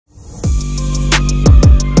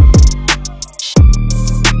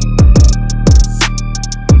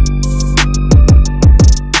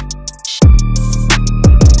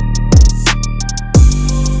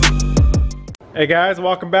Hey guys,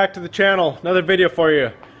 welcome back to the channel. Another video for you.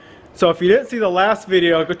 So if you didn't see the last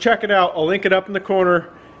video, go check it out. I'll link it up in the corner.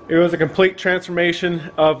 It was a complete transformation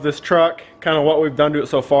of this truck, kind of what we've done to it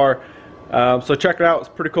so far. So check it out, it's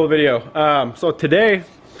a pretty cool video. So today,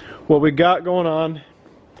 what we got going on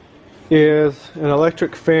is an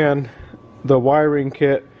electric fan, the wiring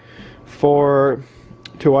kit to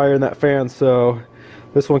wire in that fan. So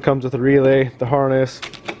this one comes with a relay, the harness,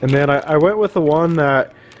 and then I went with the one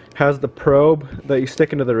that has the probe that you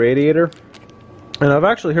stick into the radiator, and I've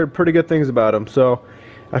actually heard pretty good things about them, so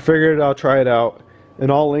I figured I'll try it out,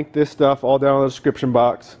 and I'll link this stuff all down in the description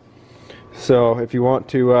box. So if you want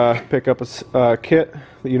to pick up a kit,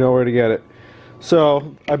 you know where to get it.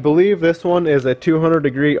 So I believe this one is a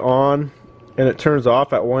 200-degree on and it turns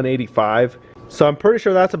off at 185. So I'm pretty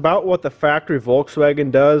sure that's about what the factory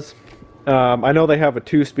Volkswagen does. I know they have a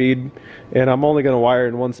 2-speed, and I'm only going to wire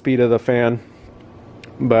in 1 speed of the fan,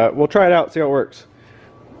 but we'll try it out, see how it works.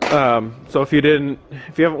 So if you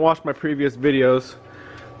haven't watched my previous videos,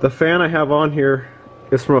 the fan I have on here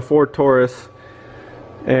is from a Ford Taurus,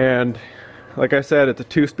 and like I said, it's a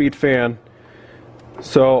 2-speed fan.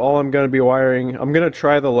 So all I'm going to be wiring, I'm going to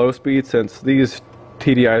try the low speed since these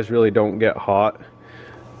TDIs really don't get hot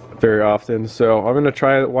very often. So I'm going to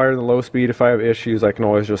try wiring the low speed. If I have issues, I can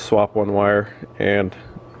always just swap one wire and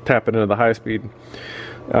tap it into the high speed.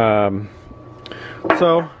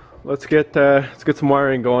 So let's get some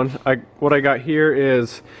wiring going. What I got here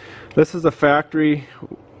is, this is a factory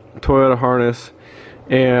Toyota harness,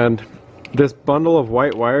 and this bundle of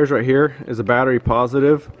white wires right here is a battery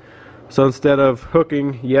positive. So instead of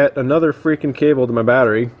hooking yet another freaking cable to my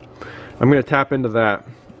battery, I'm going to tap into that.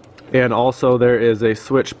 And also there is a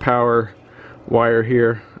switch power wire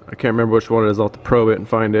here. I can't remember which one it is. I'll have to probe it and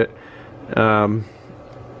find it,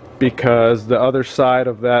 because the other side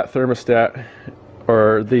of that thermostat,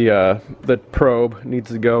 or the probe,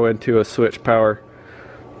 needs to go into a switch power,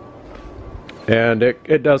 and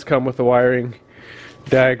it does come with the wiring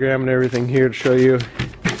diagram and everything here to show you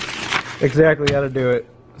exactly how to do it.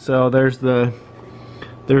 So there's the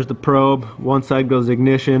probe. One side goes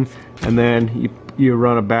ignition, and then you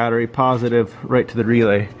run a battery positive right to the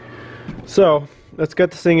relay. So let's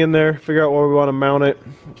get this thing in there, figure out where we want to mount it,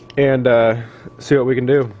 and see what we can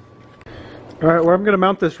do. Alright, where I'm going to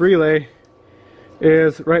mount this relay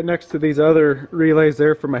is right next to these other relays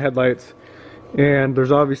there for my headlights, and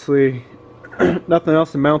there's obviously nothing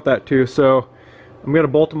else to mount that to, so I'm going to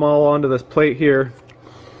bolt them all onto this plate here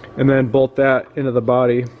and then bolt that into the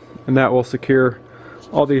body, and that will secure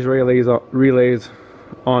all these relays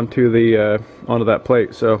onto that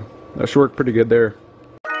plate. So that should work pretty good there.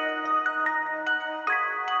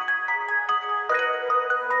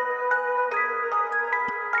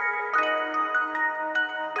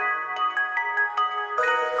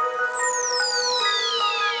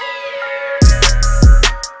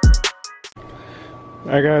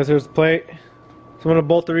 Alright guys, here's the plate. So I'm going to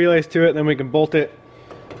bolt the relays to it, and then we can bolt it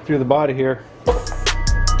through the body here.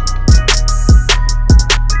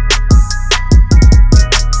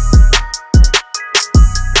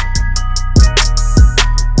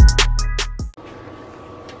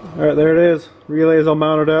 Alright, there it is. Relays all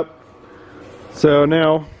mounted up. So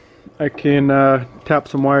now I can tap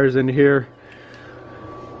some wires into here.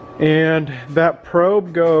 And that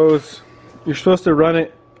probe goes, you're supposed to run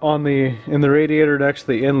it in the radiator next to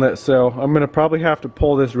the inlet, so I'm going to probably have to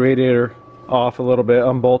pull this radiator off a little bit,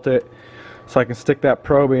 unbolt it, so I can stick that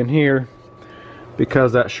probe in here,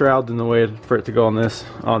 because that shroud's in the way for it to go on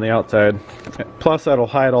the outside. Plus that'll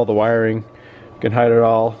hide all the wiring. You can hide it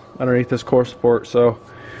all underneath this core support. So,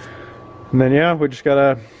 and then yeah, we just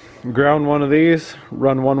gotta ground one of these,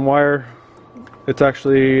 run one wire. It's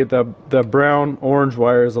actually the brown orange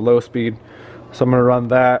wire is a low speed, so I'm gonna run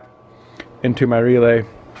that into my relay,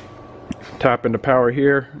 tap into power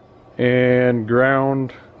here, and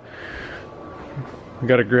ground. I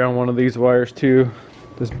gotta ground one of these wires too.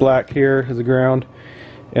 This black here is a ground,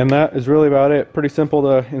 and that is really about it. Pretty simple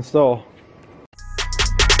to install.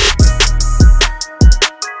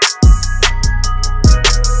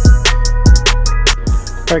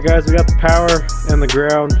 Alright guys, we got the power and the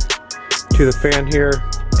ground to the fan here,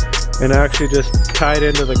 and I actually just tied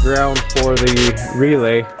into the ground for the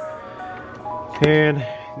relay and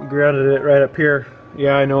grounded it right up here.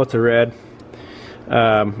 Yeah, I know it's a red.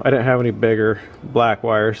 I didn't have any bigger black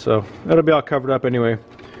wires, so that'll be all covered up anyway.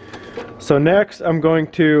 So next I'm going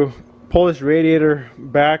to pull this radiator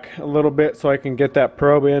back a little bit so I can get that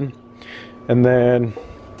probe in, and then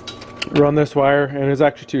run this wire, and it's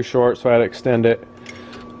actually too short, so I had to extend it.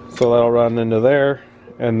 So that'll run into there,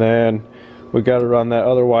 and then we got to run that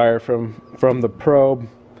other wire from the probe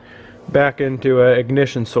back into an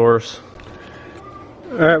ignition source.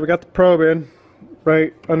 Alright, we got the probe in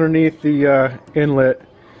right underneath the inlet.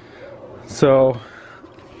 So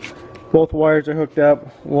both wires are hooked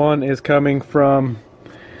up. One is coming from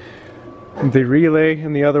the relay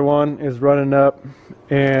and the other one is running up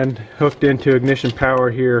and hooked into ignition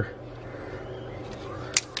power here.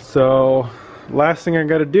 So last thing I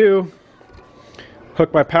gotta do,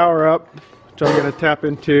 hook my power up, which I'm gonna tap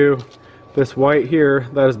into this white here.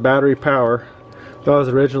 That is battery power. That was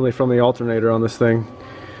originally from the alternator on this thing,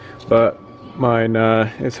 but mine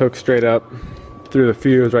is hooked straight up through the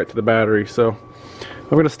fuse right to the battery. So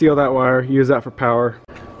I'm gonna steal that wire, use that for power.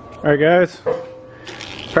 Alright guys,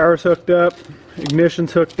 power's hooked up,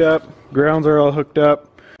 ignition's hooked up, grounds are all hooked up.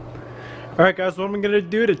 Alright guys, what I'm gonna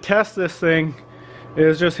do to test this thing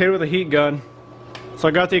is just hit it with a heat gun. So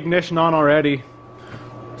I got the ignition on already.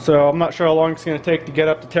 So I'm not sure how long it's going to take to get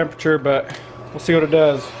up to temperature, but we'll see what it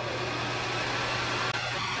does.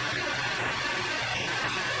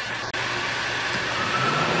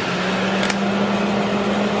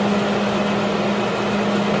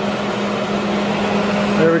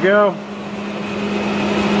 There we go.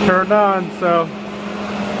 Turned on, so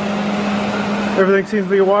everything seems to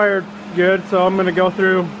be wired good. So I'm going to go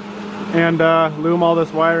through and loom all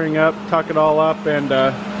this wiring up, tuck it all up, and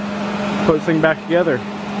put this thing back together.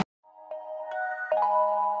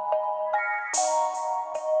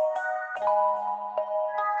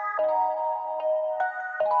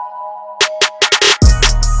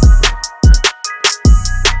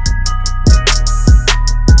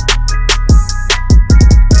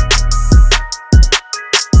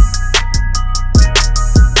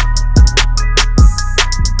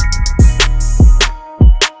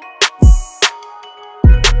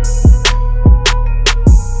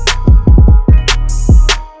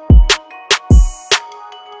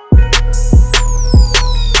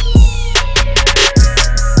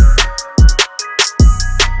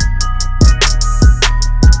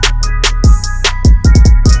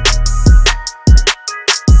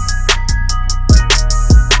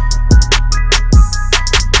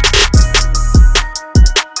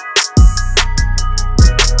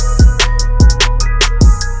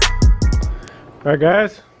 Alright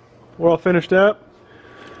guys, we're all finished up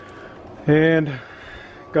and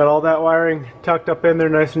got all that wiring tucked up in there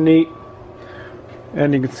nice and neat,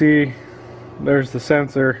 and you can see there's the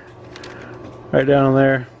sensor right down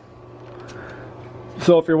there.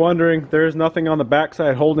 So if you're wondering, there's nothing on the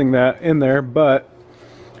backside holding that in there, but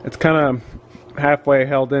it's kind of halfway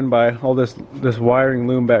held in by all this wiring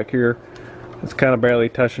loom back here. It's kind of barely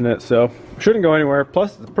touching it, so it shouldn't go anywhere.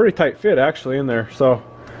 Plus it's a pretty tight fit actually in there, so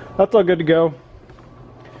that's all good to go.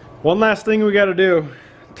 One last thing we got to do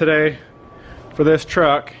today for this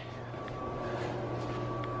truck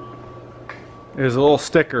is a little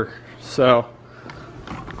sticker. So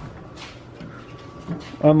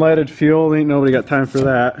unleaded fuel, ain't nobody got time for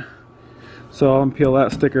that. So I'm gonna peel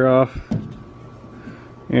that sticker off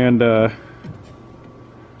and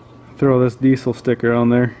throw this diesel sticker on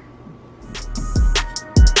there.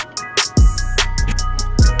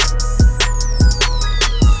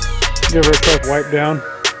 Give her a quick wipe down.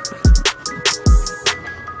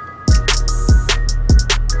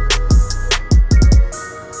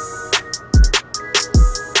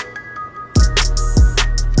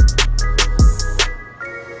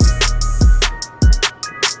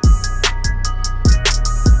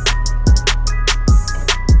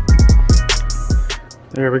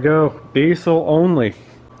 There we go, diesel only.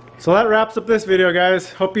 So that wraps up this video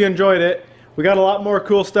guys, hope you enjoyed it. We got a lot more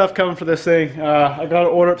cool stuff coming for this thing. I got to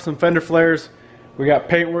order up some fender flares, we got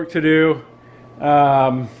paint work to do,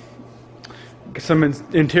 some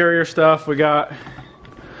interior stuff. We got,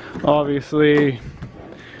 obviously,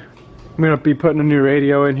 I'm going to be putting a new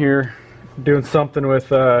radio in here, doing something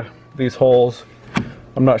with these holes.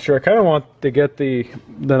 I'm not sure, I kind of want to get the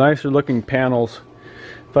nicer looking panels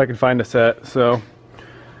if I can find a set. So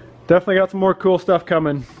definitely got some more cool stuff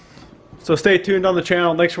coming. So stay tuned on the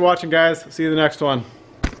channel. Thanks for watching guys. See you in the next one.